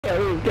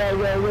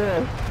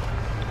Go.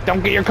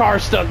 Don't get your car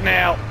stuck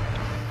now.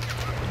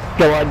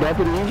 Go on,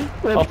 deputy.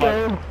 Let's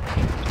go.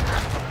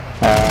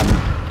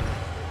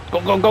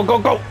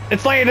 Go.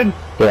 It's landed.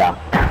 Yeah.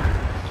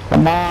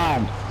 Come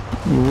on.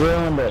 You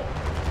ruined it.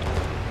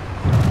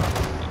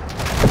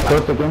 The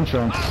perfect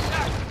entrance.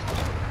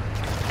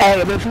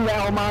 Hey, this is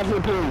our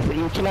MAZRAH police.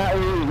 You cannot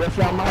leave. This is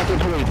our MAZRAH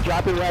police.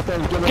 Drop your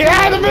weapons. Get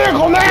out of the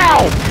vehicle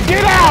now!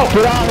 Get out!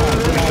 Get out!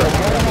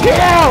 Get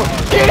out!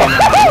 Get out!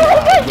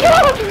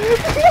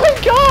 Oh my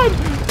god!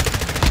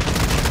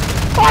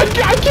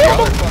 I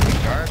can't!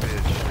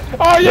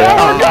 Oh yeah,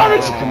 we're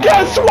garbage!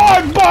 Guess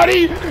what,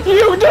 buddy?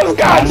 You just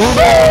got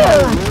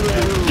served!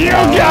 You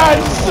got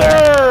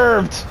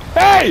served!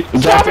 Hey!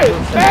 Stop it!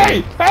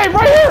 Hey! Hey,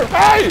 right here!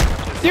 Hey!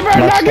 You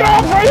better knock it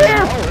off right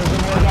here!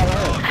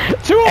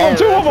 Two of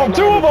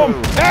them!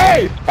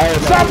 Hey!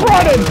 Stop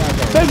running!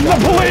 This is the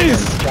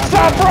police!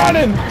 Stop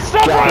running!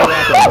 Stop running!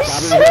 Oh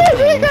shit!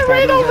 He got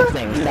ran over!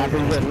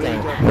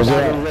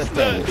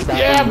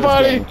 Yeah,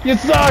 buddy! You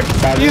suck!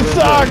 You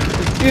suck!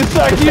 You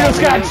suck! You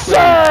just got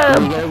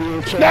served!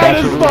 That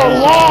is the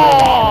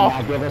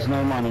law! Give us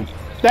no money.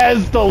 That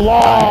is the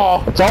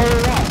law! It's all we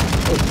want.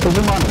 It's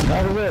the money.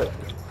 That is it.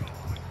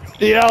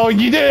 You know,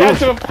 you didn't have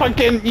to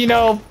fucking, you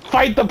know,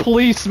 fight the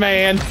police,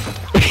 man.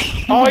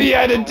 All you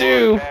had to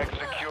do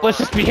was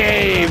just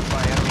behave.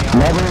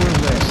 Never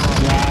resist.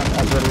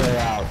 Not a good way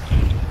out.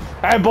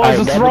 Alright, boys,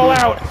 let's roll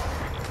out.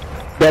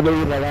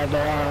 Deputy, they got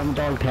their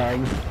dog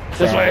tags.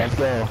 This way. Let's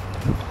go.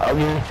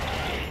 Okay.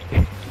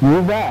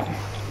 Move back.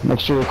 Make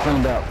sure you're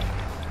cleaned up.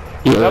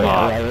 Come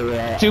on.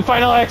 To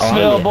final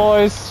exfil,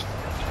 boys.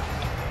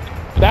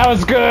 That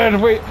was good.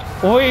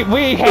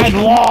 We had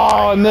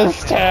law in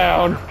this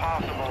town.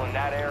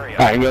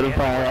 Alright, go to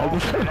final.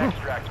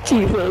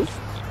 Jesus.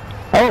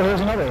 Oh,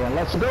 here's another one.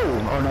 Let's go.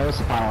 Oh no, this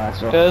is final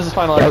exfil. Yeah, this is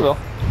final exfil.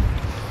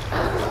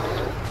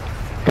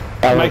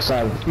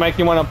 Mike,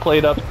 you want to play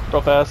it up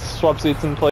real fast? Swap seats and play.